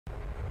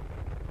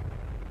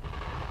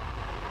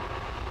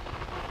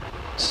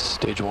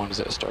Stage 1 is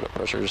at startup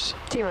pressures.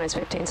 T-minus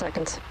 15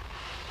 seconds.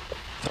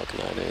 Falcon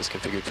 9 is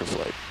configured for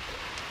flight.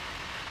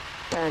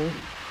 10,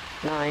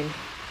 9,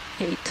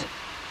 8,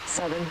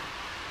 7,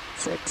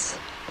 6,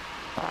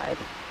 5,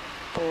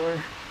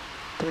 4,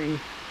 3,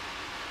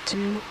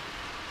 2,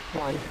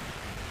 1.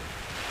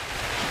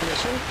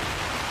 Ignition,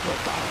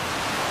 liftoff.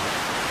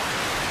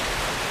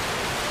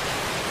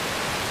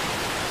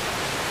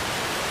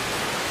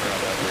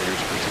 Ground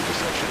operators proceed to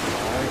section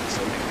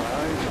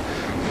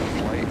 575.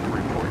 Flight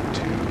report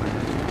to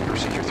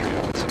procedure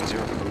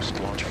 3.70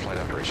 post-launch flight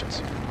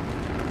operations.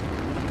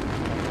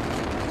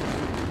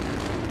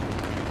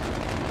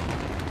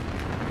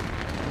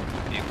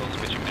 Vehicle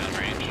switching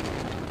downrange.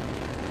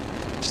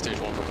 Stage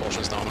 1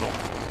 propulsion is nominal.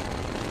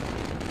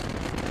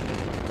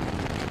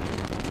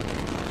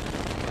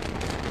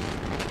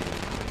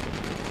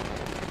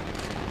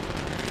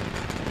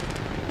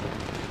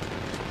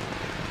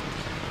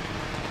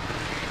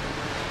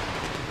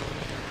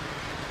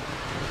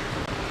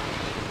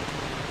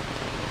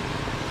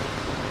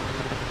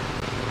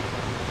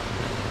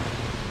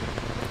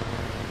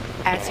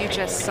 As you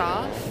just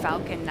saw,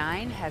 Falcon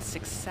 9 has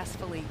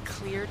successfully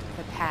cleared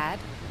the pad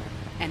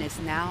and is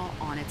now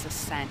on its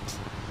ascent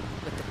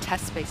with the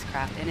TESS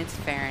spacecraft in its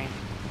fairing.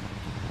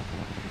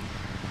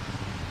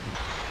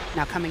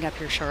 Now coming up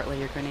here shortly,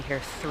 you're going to hear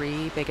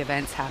 3 big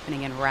events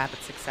happening in rapid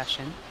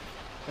succession.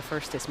 The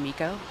first is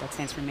MECO, that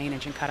stands for main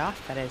engine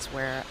cutoff. That is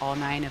where all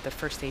 9 of the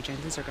first stage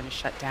engines are going to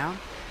shut down.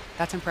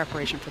 That's in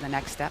preparation for the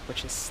next step,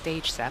 which is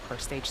stage sep, or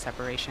stage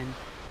separation.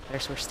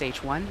 There's where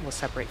stage 1 will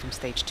separate from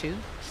stage 2.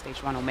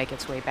 Stage 1 will make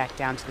its way back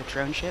down to the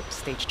drone ship.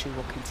 Stage 2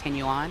 will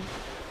continue on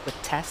with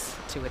TESS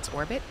to its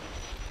orbit.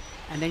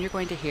 And then you're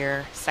going to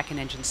hear second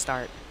engine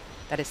start.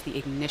 That is the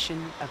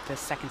ignition of the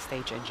second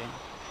stage engine.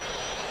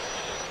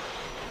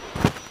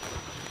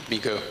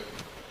 MECO.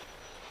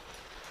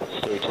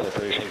 Stage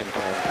separation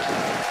confirmed.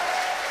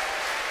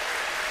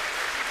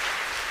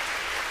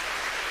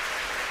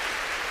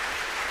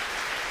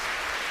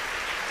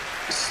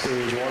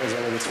 Stage 1 is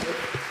under its foot.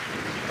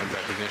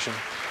 Back ignition.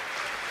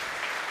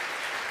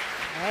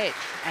 All right,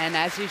 and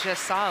as you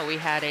just saw, we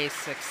had a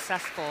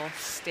successful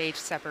stage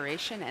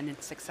separation and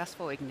a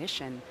successful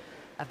ignition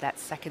of that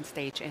second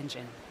stage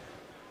engine.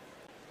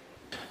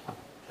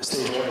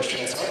 Stage 1 is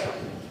transonic.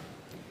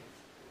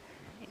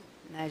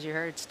 And as you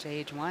heard,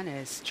 stage 1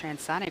 is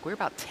transonic. We're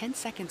about 10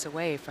 seconds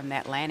away from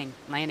that landing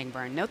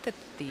burn. Note that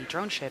the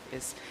drone ship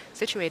is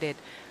situated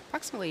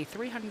approximately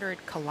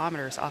 300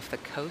 kilometers off the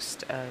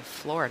coast of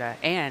Florida,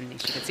 and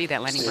as you can see, that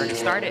landing burn has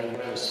started.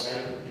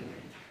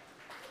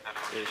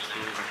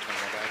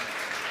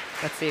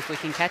 Let's see if we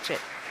can catch it.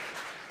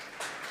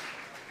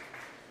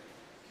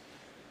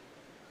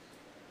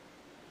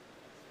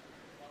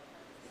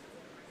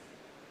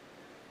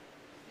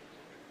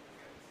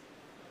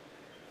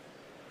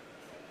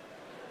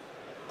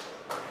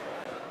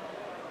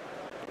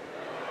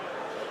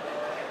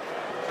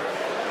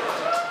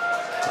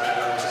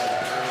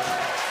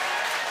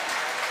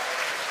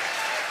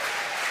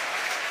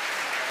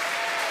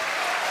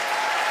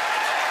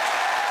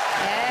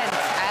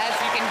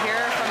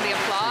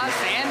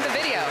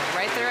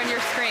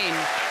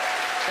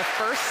 The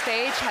first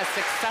stage has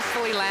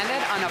successfully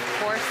landed on Of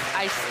Course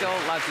I Still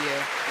Love You.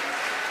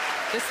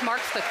 This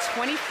marks the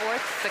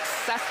 24th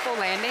successful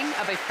landing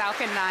of a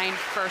Falcon 9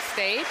 first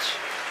stage.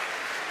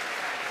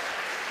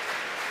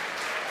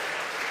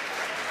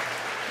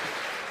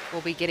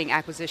 We'll be getting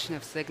acquisition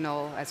of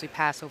signal as we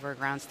pass over a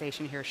ground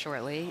station here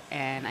shortly,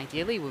 and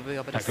ideally we'll be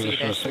able to see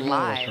this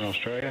live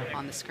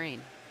on the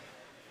screen.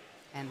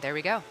 And there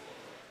we go.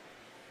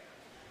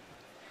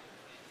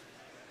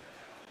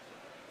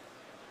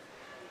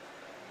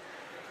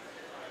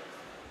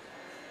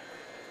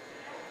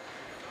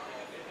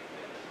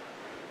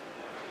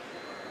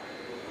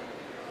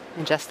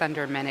 In just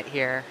under a minute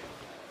here,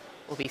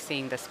 we'll be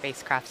seeing the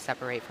spacecraft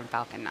separate from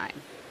Falcon 9.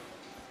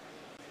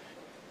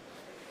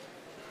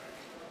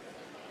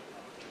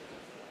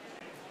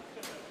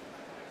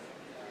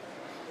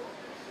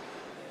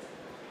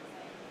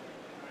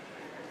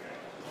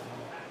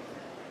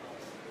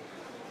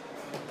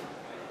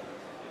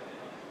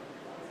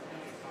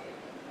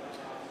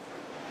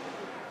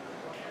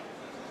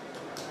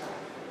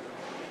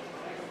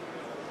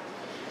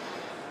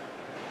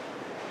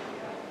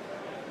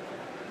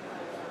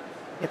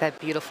 Look at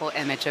that beautiful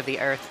image of the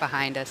Earth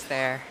behind us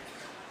there.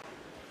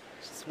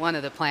 It's one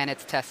of the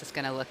planets TESS is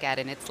going to look at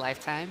in its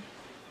lifetime.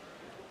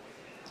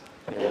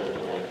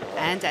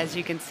 And as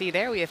you can see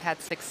there, we have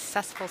had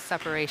successful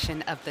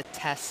separation of the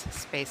TESS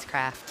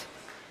spacecraft.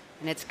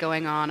 And it's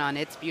going on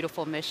its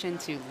beautiful mission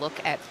to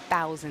look at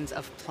thousands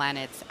of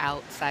planets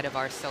outside of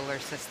our solar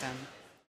system.